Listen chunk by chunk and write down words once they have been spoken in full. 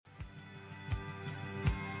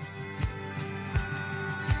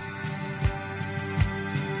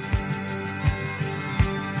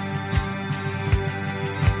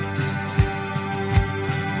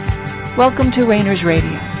Welcome to Rainers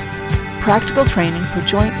Radio, practical training for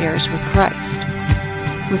joint heirs with Christ,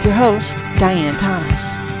 with your host, Diane Thomas.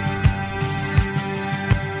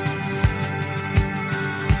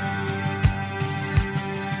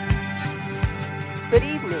 Good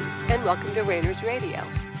evening, and welcome to Rainers Radio.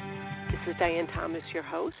 This is Diane Thomas, your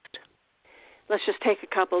host. Let's just take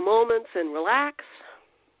a couple moments and relax,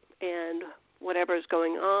 and whatever is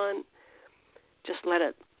going on, just let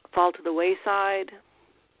it fall to the wayside,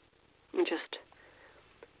 and just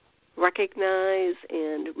recognize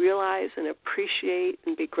and realize and appreciate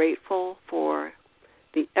and be grateful for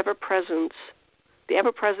the ever-present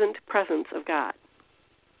presence of God.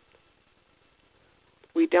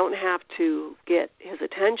 We don't have to get his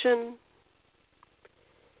attention.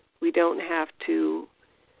 We don't have to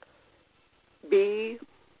be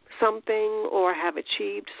something or have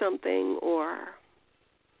achieved something or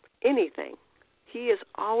anything. He is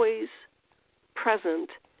always present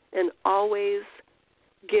and always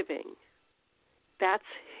giving. That's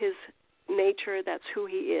his nature. That's who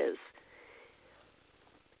he is.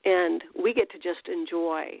 And we get to just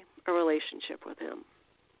enjoy a relationship with him.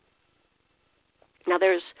 Now,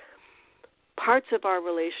 there's parts of our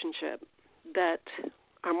relationship that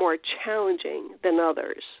are more challenging than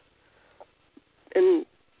others. And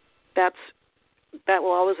that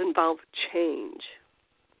will always involve change.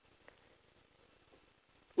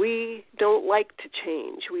 We don't like to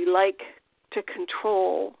change. We like to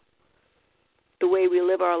control the way we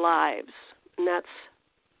live our lives. And that's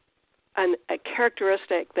a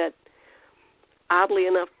characteristic that, oddly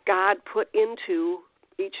enough, God put into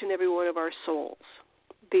each and every one of our souls.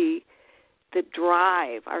 The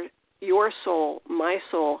drive, your soul, my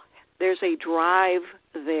soul, there's a drive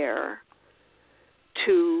there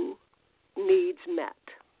to needs met.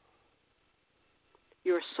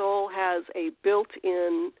 Your soul has a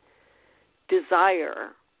built-in desire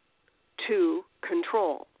to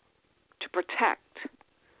control, to protect.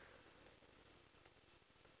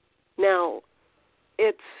 Now,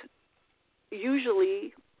 it's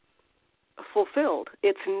usually fulfilled.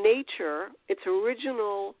 Its nature, its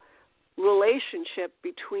original relationship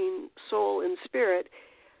between soul and spirit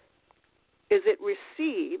is it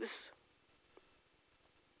receives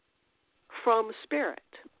from spirit.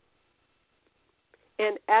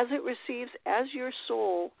 And as your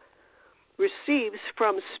soul receives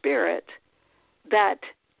from spirit, that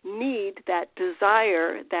need, that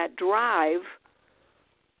desire, that drive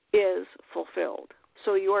is fulfilled.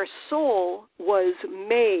 So your soul was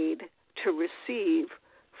made to receive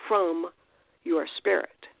from your spirit,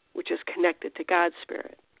 which is connected to God's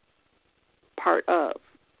spirit, part of.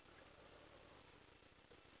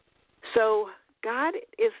 So God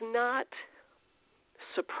is not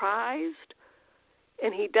surprised,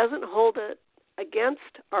 and he doesn't hold it against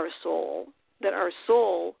our soul, that our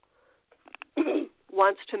soul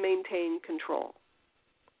wants to maintain control,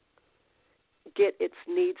 get its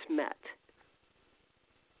needs met,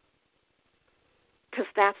 because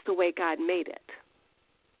that's the way God made it.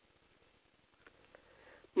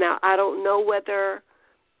 Now, I don't know whether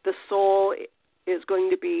the soul is going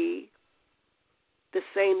to be the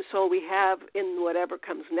same soul we have in whatever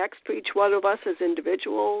comes next to each one of us as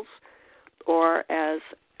individuals, or as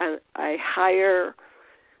a higher,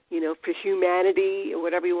 for humanity, or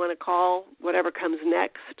whatever you want to call whatever comes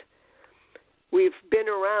next. We've been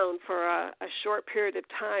around for a short period of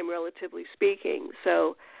time, relatively speaking,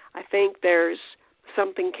 so I think there's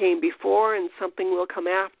something came before and something will come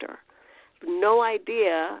after. No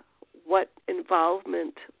idea what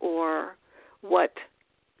involvement or what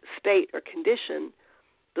state or condition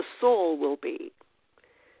the soul will be,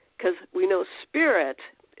 because we know spirit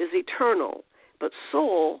is eternal, but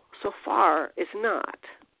soul, so far, is not.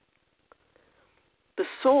 The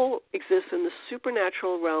soul exists in the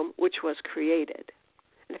supernatural realm which was created.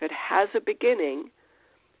 And if it has a beginning,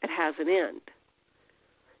 it has an end,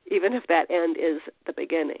 even if that end is the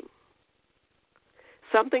beginning.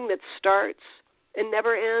 Something that starts and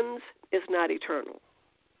never ends is not eternal.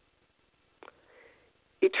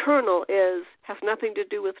 Eternal has nothing to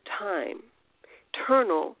do with time.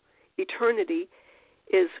 Eternity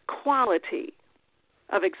is quality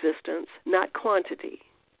of existence, not quantity.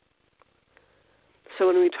 So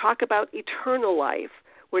when we talk about eternal life,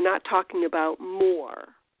 we're not talking about more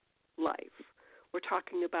life. We're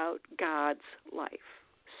talking about God's life,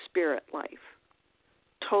 spirit life.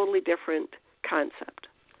 Totally different concept.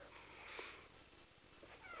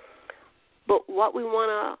 But what we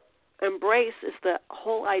want to embrace is the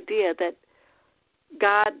whole idea that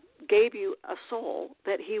God gave you a soul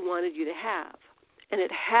that he wanted you to have. And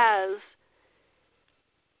it has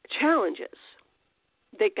challenges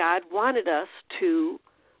that God wanted us to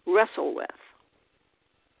wrestle with.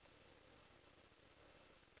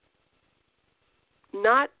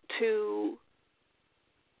 Not to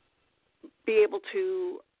be able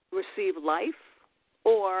to receive life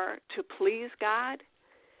or to please God,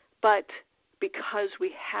 but because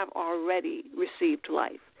we have already received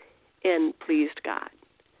life and pleased God.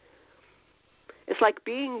 It's like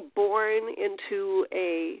being born into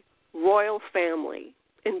a royal family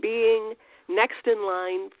and being next in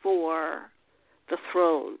line for the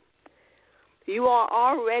throne. You are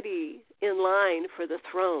already in line for the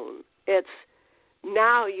throne. It's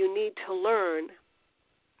now you need to learn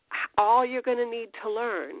all you're going to need to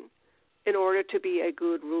learn in order to be a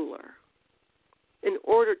good ruler, in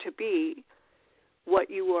order to be what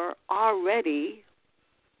you are already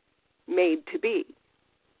made to be.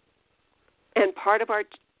 And part of our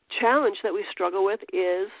challenge that we struggle with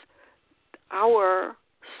is our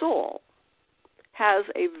soul has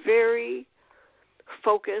a very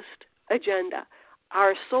focused agenda.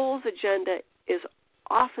 Our soul's agenda is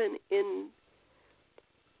often in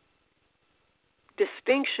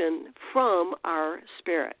distinction from our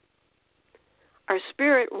spirit. Our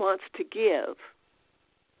spirit wants to give,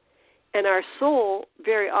 and our soul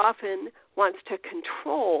very often wants to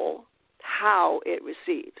control how it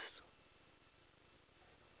receives.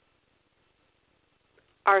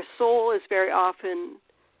 Our soul is very often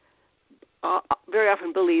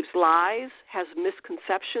believes lies, has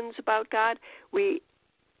misconceptions about God. We,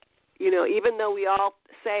 even though we all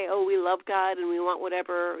say, oh, we love God and we want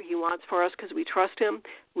whatever He wants for us because we trust Him,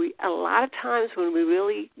 a lot of times when we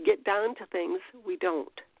really get down to things, we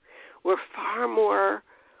don't. We're far more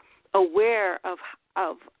aware of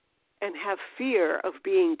and have fear of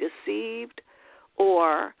being deceived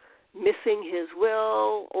or missing His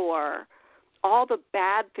will or all the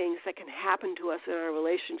bad things that can happen to us in our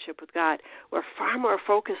relationship with God. We're far more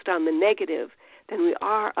focused on the negative than we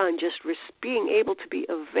are on just being able to be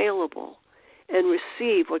available and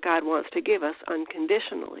receive what God wants to give us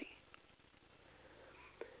unconditionally.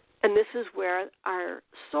 And this is where our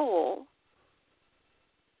soul,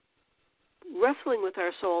 wrestling with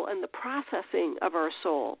our soul and the processing of our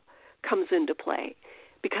soul comes into play,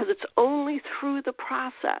 because it's only through the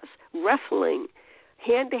process, wrestling,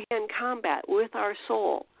 hand-to-hand combat with our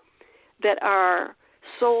soul, that our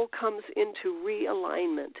soul comes into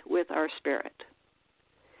realignment with our spirit.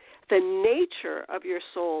 The nature of your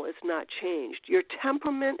soul is not changed. Your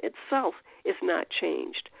temperament itself is not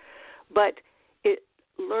changed. But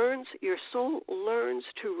your soul learns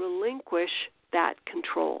to relinquish that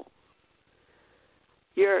control.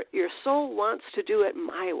 Your soul wants to do it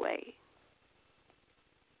my way.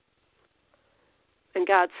 And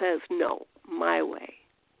God says, no, my way.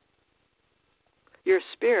 Your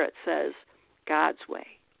spirit says, God's way.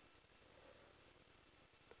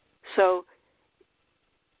 So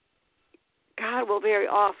God will very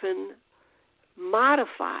often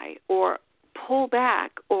modify or pull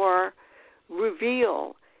back or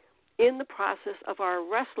reveal in the process of our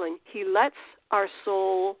wrestling. He lets our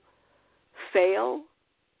soul fail.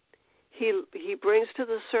 He brings to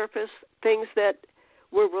the surface things that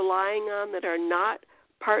we're relying on that are not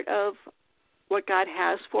part of what God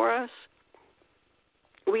has for us.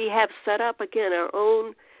 We have set up, again, our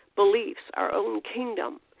own beliefs, our own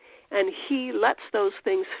kingdom, and He lets those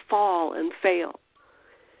things fall and fail.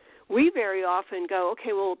 We very often go,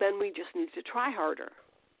 okay, well, then we just need to try harder.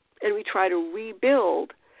 And we try to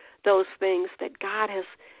rebuild those things that God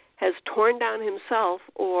has torn down Himself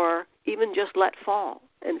or even just let fall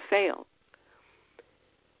and fail.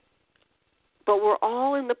 But we're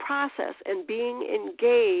all in the process and being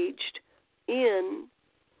engaged in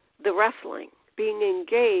the wrestling, being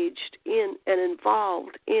engaged in and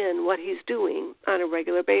involved in what He's doing on a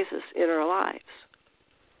regular basis in our lives.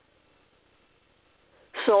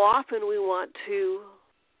 So often we want to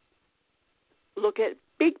look at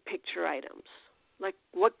big picture items, like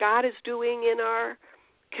what God is doing in our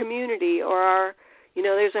community, or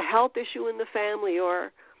there's a health issue in the family,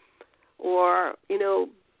 or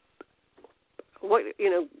what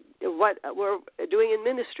we're doing in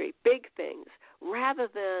ministry, big things, rather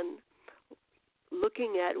than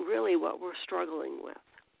looking at really what we're struggling with.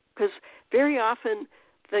 Because very often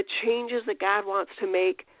the changes that God wants to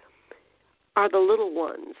make are the little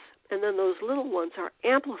ones, and then those little ones are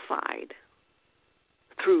amplified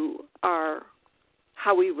through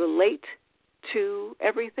how we relate to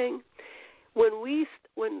everything. And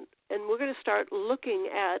we're going to start looking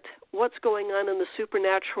at what's going on in the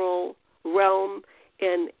supernatural realm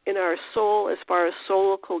and in our soul as far as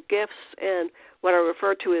soulical gifts and what I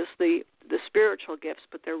refer to as the spiritual gifts,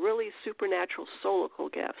 but they're really supernatural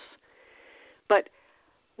soulical gifts. But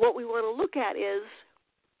what we want to look at is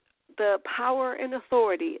the power and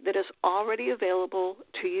authority that is already available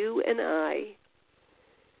to you and I,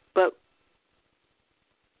 but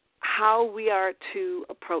how we are to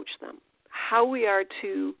approach them, how we are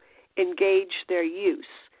to engage their use,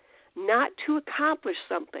 not to accomplish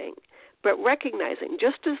something, but recognizing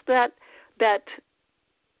just as that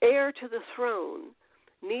heir to the throne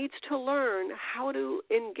needs to learn how to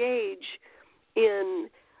engage in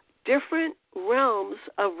different realms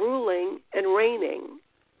of ruling and reigning,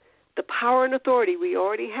 the power and authority we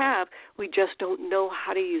already have, we just don't know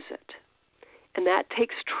how to use it. And that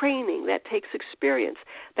takes training, that takes experience,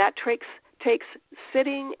 that takes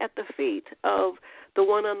sitting at the feet of the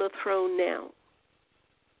one on the throne now.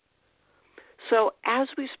 So as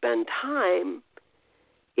we spend time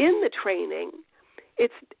in the training,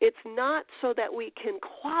 it's not so that we can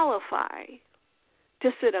qualify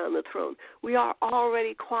to sit on the throne. We are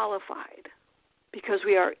already qualified because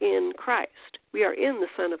we are in Christ. We are in the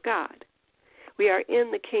Son of God. We are in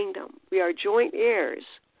the kingdom. We are joint heirs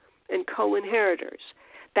and co-inheritors.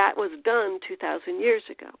 That was done 2,000 years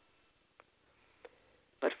ago.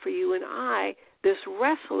 But for you and I, this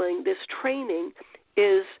wrestling, this training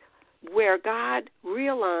is where God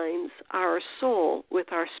realigns our soul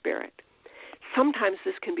with our spirit. Sometimes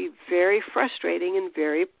this can be very frustrating and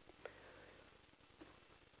very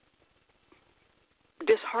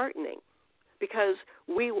disheartening because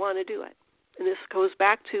we want to do it. And this goes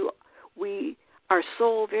back to our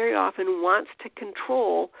soul very often wants to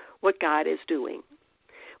control what God is doing.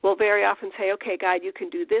 We'll very often say, okay, God, you can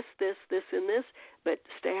do this, this, this, and this, but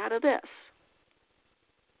stay out of this.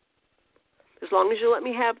 As long as you let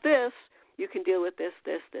me have this, you can deal with this,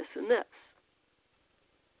 this, this, and this.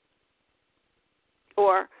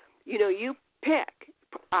 Or, you pick.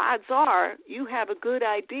 Odds are you have a good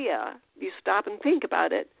idea. You stop and think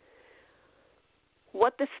about it,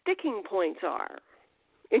 what the sticking points are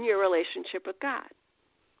in your relationship with God.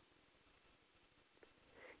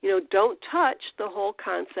 Don't touch the whole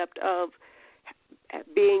concept of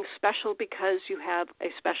being special because you have a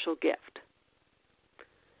special gift.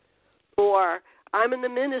 Or I'm in the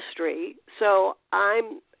ministry, so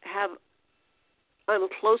I'm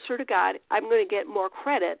closer to God. I'm going to get more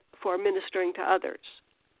credit for ministering to others.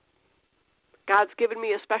 God's given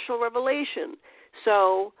me a special revelation,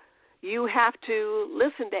 so you have to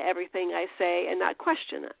listen to everything I say and not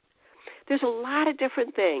question it. There's a lot of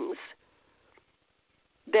different things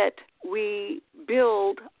that we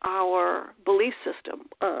build our belief system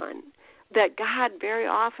on that God very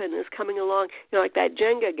often is coming along, like that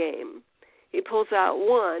Jenga game. He pulls out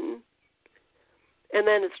one, and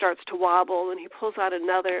then it starts to wobble, and he pulls out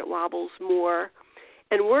another, it wobbles more,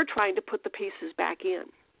 and we're trying to put the pieces back in.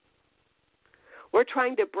 We're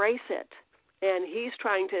trying to brace it, and he's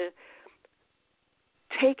trying to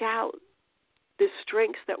take out the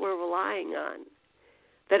strengths that we're relying on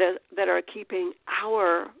that are keeping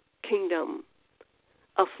our kingdom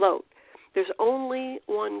afloat. There's only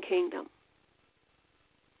one kingdom.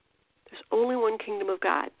 There's only one kingdom of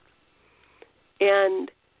God. And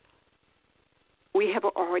we have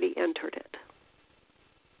already entered it.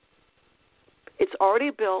 It's already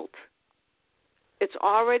built. It's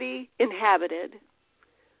already inhabited.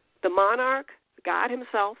 The monarch, God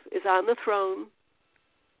himself, is on the throne.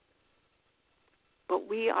 But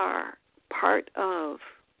we are part of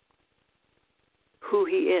who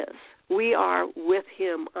he is. We are with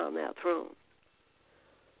him on that throne.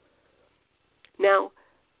 Now,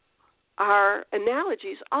 our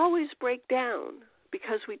analogies always break down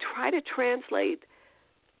because we try to translate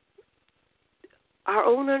our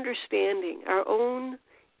own understanding, our own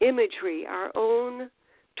imagery, our own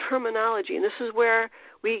terminology. And this is where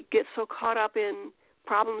we get so caught up in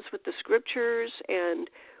problems with the scriptures and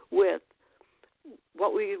with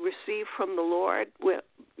what we receive from the Lord, with,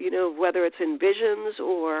 whether it's in visions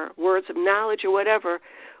or words of knowledge or whatever,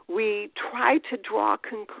 we try to draw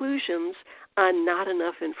conclusions on not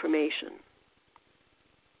enough information.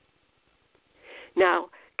 Now,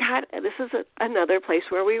 God, this is another place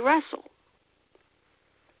where we wrestle.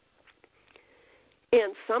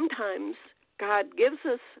 And sometimes God gives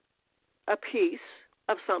us a piece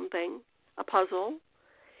of something, a puzzle,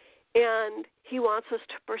 and he wants us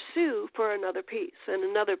to pursue for another piece and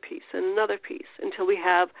another piece and another piece until we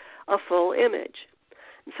have a full image.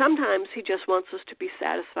 And sometimes he just wants us to be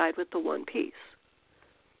satisfied with the one piece.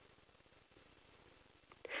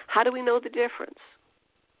 How do we know the difference?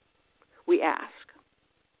 We ask.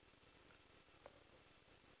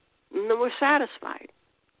 And then we're satisfied.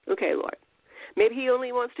 Okay, Lord. Maybe he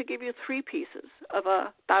only wants to give you 3 pieces of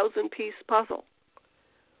a 1,000-piece puzzle.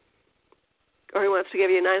 Or he wants to give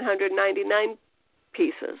you 999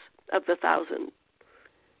 pieces of the 1,000-piece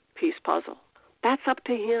 5-piece puzzle. That's up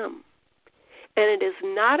to him. And it is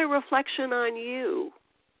not a reflection on you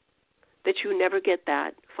that you never get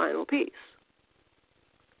that final piece.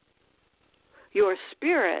 Your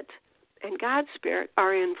spirit and God's spirit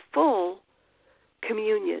are in full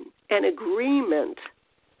communion and agreement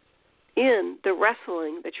in the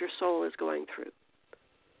wrestling that your soul is going through.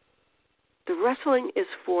 The wrestling is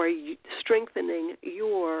for strengthening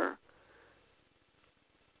your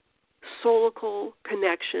soulical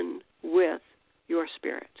connection with your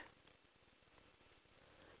spirit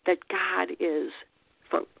that God is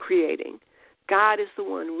creating. God is the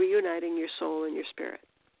one reuniting your soul and your spirit.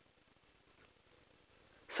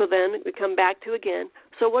 So then we come back to again,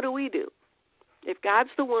 so what do we do? If God's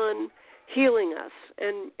the one healing us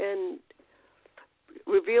and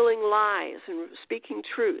revealing lies and speaking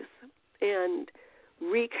truth and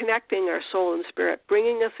reconnecting our soul and spirit,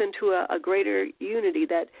 bringing us into a greater unity,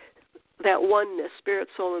 that oneness, spirit,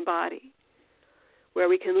 soul, and body, where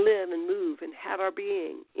we can live and move and have our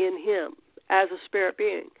being in him as a spirit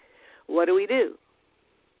being, what do we do?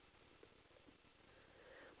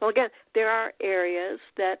 Well, again, there are areas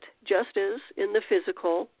that, just as in the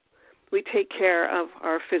physical, we take care of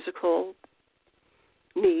our physical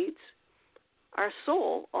needs, our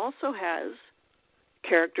soul also has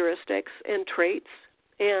characteristics and traits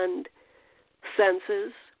and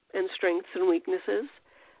senses and strengths and weaknesses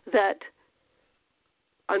that,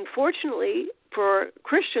 unfortunately, for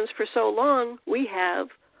Christians for so long, we have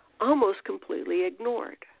almost completely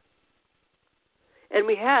ignored. And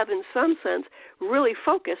we have, in some sense, really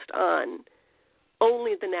focused on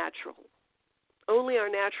only the natural, only our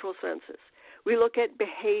natural senses. We look at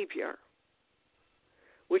behavior,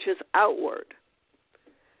 which is outward.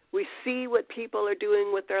 We see what people are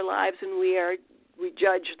doing with their lives, and we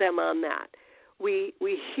judge them on that. We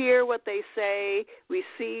hear what they say. We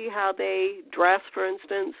see how they dress, for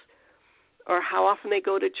instance, or how often they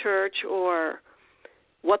go to church, or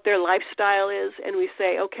what their lifestyle is, and we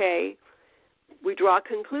say, okay, we draw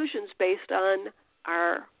conclusions based on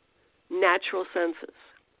our natural senses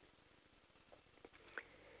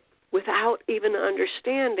without even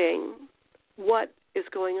understanding what is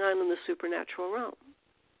going on in the supernatural realm.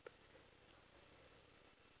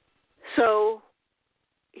 So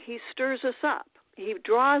he stirs us up. He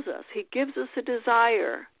draws us. He gives us a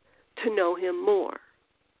desire to know him more.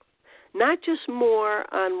 Not just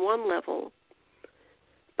more on one level,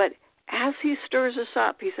 but as he stirs us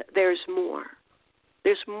up, he said, there's more.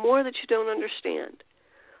 There's more that you don't understand.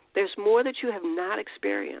 There's more that you have not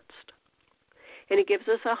experienced. And he gives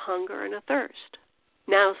us a hunger and a thirst.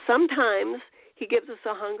 Now, sometimes he gives us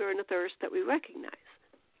a hunger and a thirst that we recognize.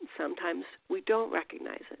 Sometimes we don't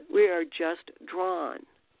recognize it. We are just drawn.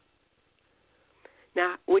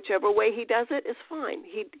 Now, whichever way he does it is fine.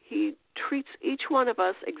 He treats each one of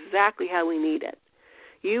us exactly how we need it.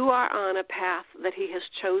 You are on a path that he has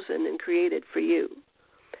chosen and created for you.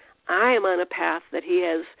 I am on a path that he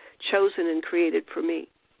has chosen and created for me.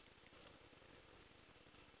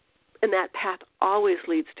 And that path always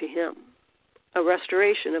leads to him, a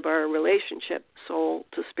restoration of our relationship, soul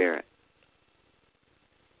to spirit.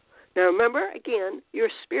 Now remember, again, your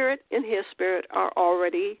spirit and his spirit are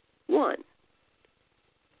already one.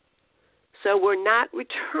 So we're not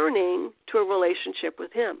returning to a relationship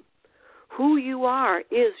with him. Who you are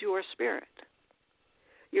is your spirit.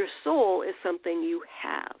 Your soul is something you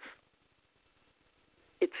have.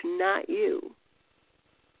 It's not you.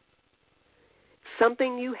 It's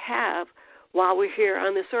something you have while we're here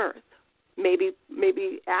on this earth. Maybe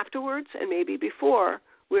afterwards and maybe before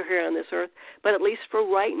we're here on this earth. But at least for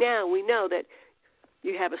right now, we know that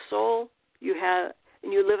you have a soul,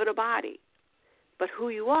 and you live in a body. But who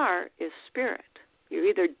you are is spirit. You're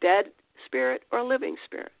either dead spirit or living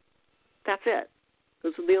spirit. That's it.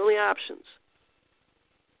 Those are the only options.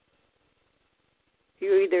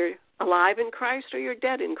 You're either alive in Christ or you're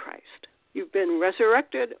dead in Christ. You've been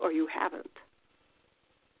resurrected or you haven't.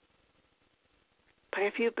 But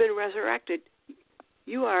if you've been resurrected,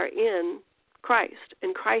 you are in Christ,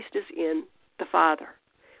 and Christ is in the Father.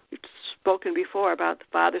 We've spoken before about the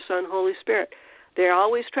Father, Son, Holy Spirit. They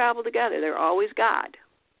always travel together. They're always God.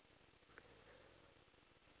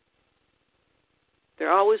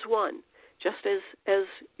 They're always one, just as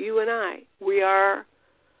you and I. We are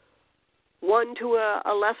one to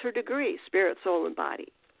a lesser degree, spirit, soul, and body.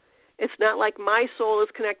 It's not like my soul is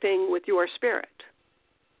connecting with your spirit,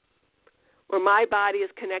 or my body is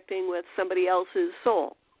connecting with somebody else's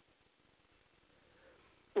soul.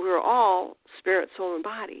 We're all spirit, soul, and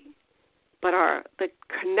body. But the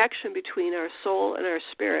connection between our soul and our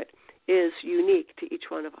spirit is unique to each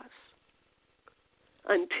one of us.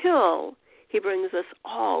 Until He brings us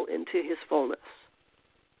all into his fullness.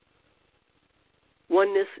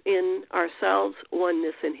 Oneness in ourselves,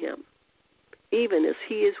 oneness in him. Even as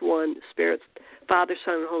he is one, Spirit, Father,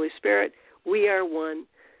 Son, and Holy Spirit, we are one,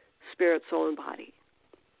 spirit, soul, and body.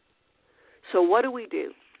 So what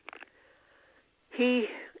do? He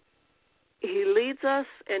leads us,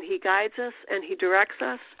 and he guides us, and he directs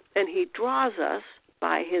us, and he draws us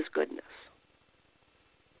by his goodness.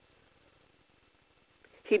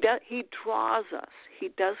 He draws us. He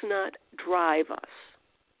does not drive us.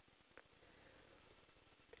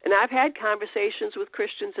 And I've had conversations with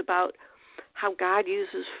Christians about how God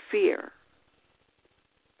uses fear.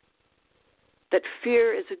 That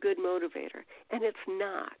fear is a good motivator. And it's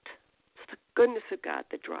not. It's the goodness of God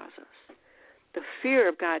that draws us. The fear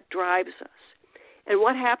of God drives us. And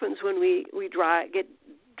what happens when we get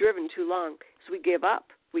driven too long is we give up,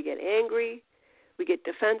 we get angry, we get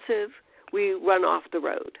defensive, we run off the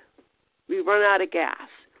road. We run out of gas.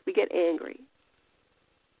 We get angry.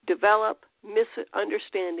 Develop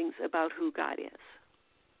misunderstandings about who God is.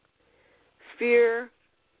 Fear,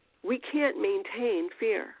 we can't maintain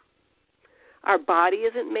fear. Our body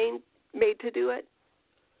isn't made to do it.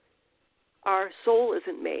 Our soul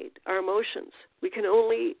isn't made. Our emotions. We can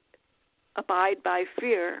only abide by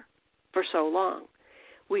fear for so long.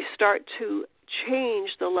 We start to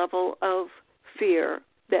change the level of fear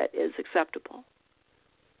that is acceptable.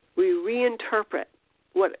 We reinterpret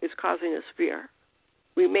what is causing us fear.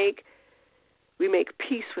 We make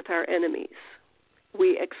peace with our enemies.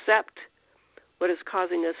 We accept what is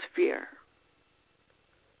causing us fear.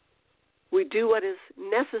 We do what is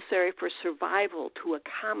necessary for survival to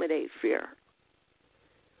accommodate fear.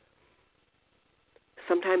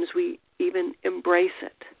 Sometimes we even embrace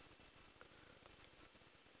it,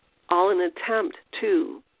 all in an attempt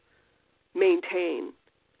to maintain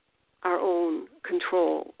our own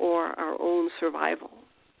control or our own survival.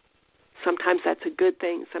 Sometimes that's a good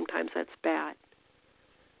thing, sometimes that's bad.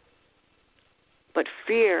 But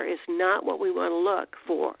fear is not what we want to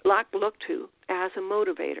look to as a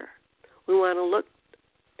motivator. We want to look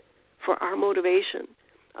for our motivation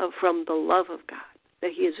from the love of God,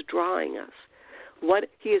 that he is drawing us.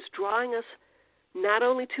 He is drawing us not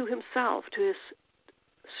only to himself, to his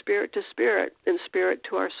spirit to spirit and spirit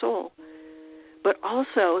to our soul, but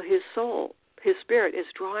also his soul, his spirit is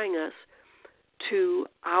drawing us to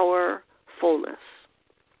our fullness,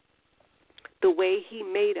 the way he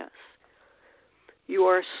made us.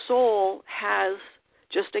 Your soul has,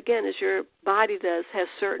 just again as your body does, has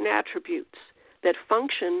certain attributes that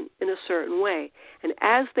function in a certain way. And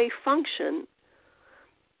as they function,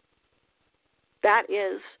 that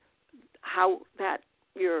is how that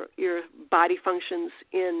your body functions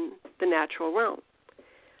in the natural realm.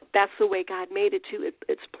 That's the way God made it to.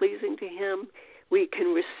 It's pleasing to him. We can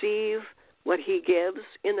receive what he gives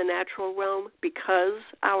in the natural realm because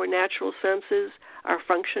our natural senses are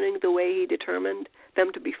functioning the way he determined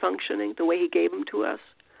them to be functioning, the way he gave them to us.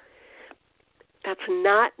 That's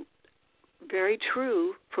not very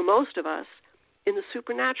true for most of us in the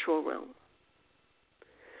supernatural realm.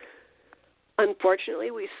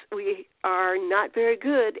 Unfortunately, we are not very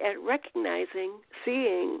good at recognizing,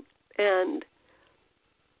 seeing, and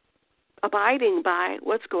abiding by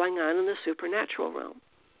what's going on in the supernatural realm.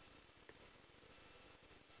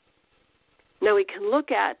 Now we can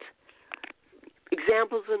look at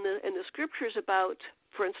examples in the scriptures about,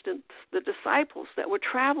 for instance, the disciples that were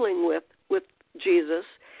traveling with Jesus,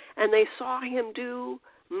 and they saw him do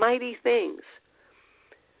mighty things,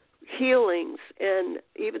 healings, and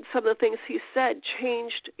even some of the things he said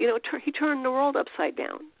changed, he turned the world upside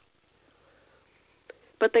down.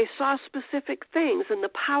 But they saw specific things and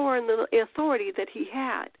the power and the authority that he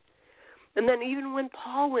had. And then even when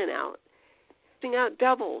Paul went out, casting out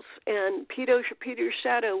devils, and Peter's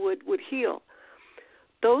shadow would heal,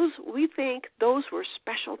 we think those were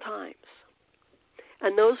special times.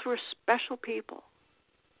 And those were special people.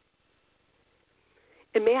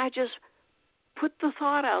 And may I just put the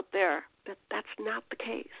thought out there that that's not the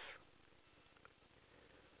case.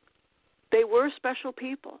 They were special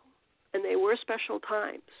people, and they were special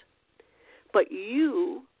times. But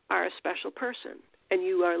you are a special person, and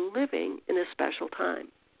you are living in a special time.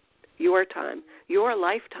 Your time, your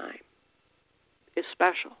lifetime is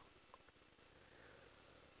special.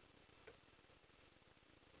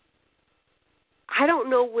 I don't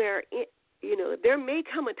know where, there may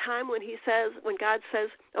come a time when God says,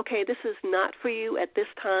 okay, this is not for you at this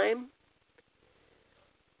time.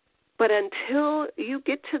 But until you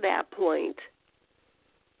get to that point,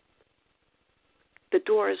 the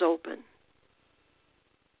door is open.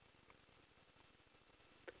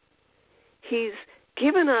 He's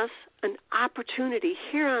given us an opportunity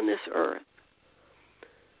here on this earth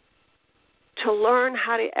to learn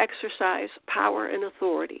how to exercise power and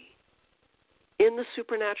authority in the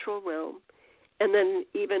supernatural realm and then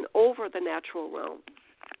even over the natural realm.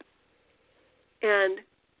 And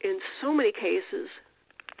in so many cases,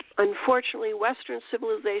 unfortunately, Western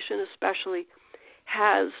civilization especially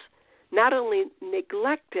has not only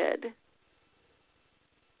neglected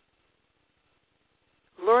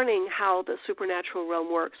learning how the supernatural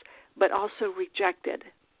realm works, but also rejected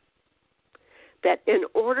that in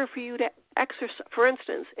order for you to exercise, for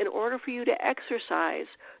instance, in order for you to exercise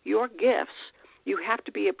your gifts, you have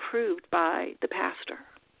to be approved by the pastor.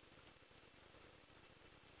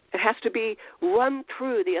 It has to be run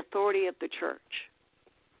through the authority of the church.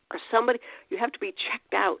 Or somebody, you have to be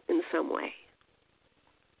checked out in some way.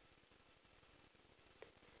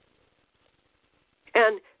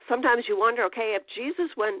 And sometimes you wonder, okay, if Jesus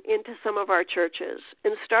went into some of our churches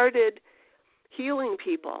and started healing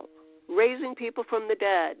people, raising people from the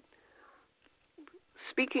dead,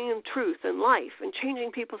 speaking in truth and life and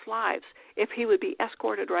changing people's lives, if he would be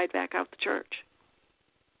escorted right back out the church.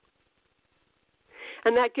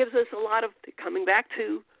 And that gives us a lot of, coming back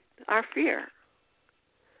to our fear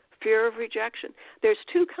of rejection. There's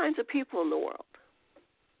two kinds of people in the world.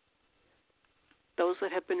 Those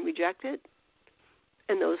that have been rejected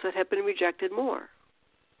and those that have been rejected more.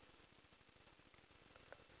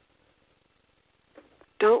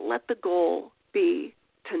 Don't let the goal be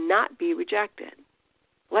to not be rejected.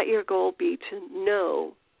 Let your goal be to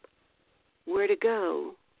know where to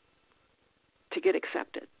go to get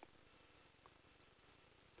accepted.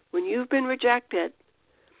 When you've been rejected,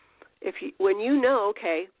 when you know,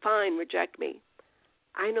 okay, fine, reject me,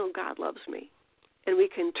 I know God loves me. And we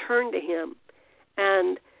can turn to him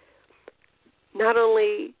and not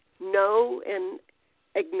only know and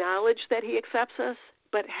acknowledge that he accepts us,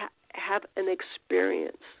 but have an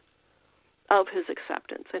experience of his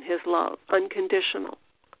acceptance and his love, unconditional.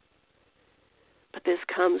 But this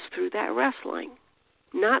comes through that wrestling,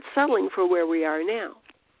 not settling for where we are now.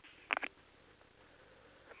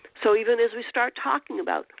 So even as we start talking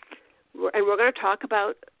about, and we're going to talk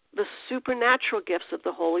about the supernatural gifts of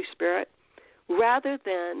the Holy Spirit rather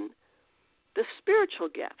than the spiritual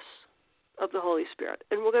gifts of the Holy Spirit.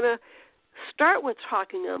 And we're going to start with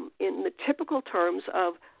talking in the typical terms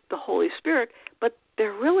of the Holy Spirit, but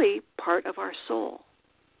they're really part of our soul.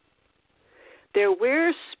 They're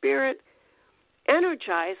where Spirit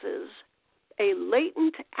energizes a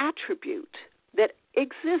latent attribute that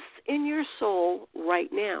exists in your soul right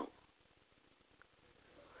now.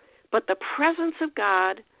 But the presence of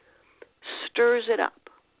God stirs it up.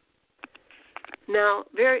 Now,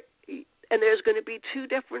 and there's going to be two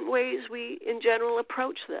different ways we, in general,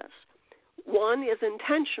 approach this. One is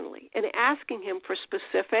intentionally, and asking him for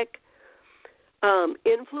specific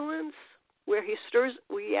influence, where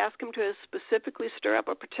we ask him to specifically stir up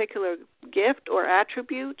a particular gift or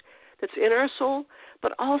attribute that's in our soul,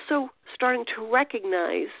 but also starting to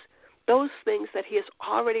recognize those things that he has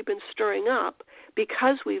already been stirring up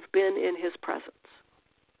because we've been in his presence.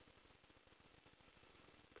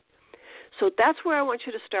 So that's where I want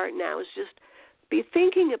you to start now, is just be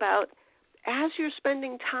thinking about, as you're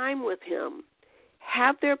spending time with him,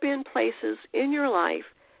 have there been places in your life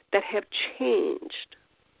that have changed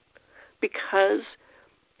because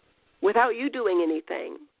without you doing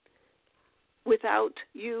anything, without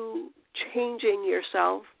you changing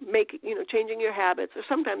yourself, changing your habits, or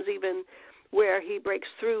sometimes even where he breaks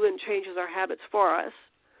through and changes our habits for us,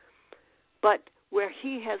 but where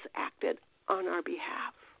he has acted on our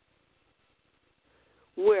behalf,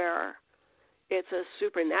 where it's a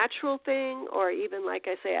supernatural thing or even, like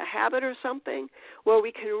I say, a habit or something, where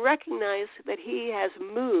we can recognize that he has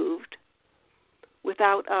moved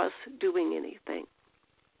without us doing anything,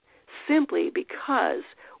 simply because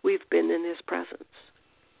we've been in his presence.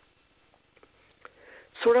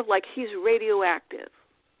 Sort of like he's radioactive.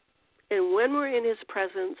 And when we're in his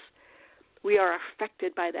presence, we are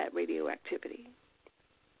affected by that radioactivity.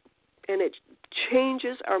 And it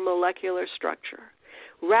changes our molecular structure,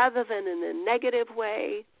 rather than in a negative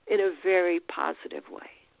way, in a very positive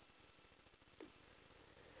way.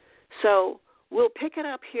 So we'll pick it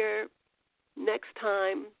up here next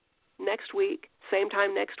week, same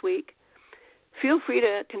time next week. Feel free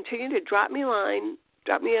to continue to drop me a line,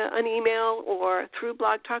 drop me an email, or through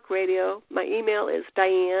Blog Talk Radio. My email is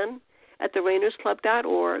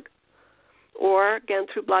diane@therainersclub.org, or again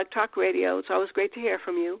through Blog Talk Radio. It's always great to hear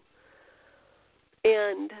from you.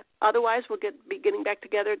 And otherwise, we'll be getting back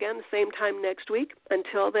together again the same time next week.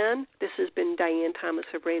 Until then, this has been Diane Thomas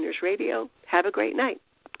of Rainers Radio. Have a great night.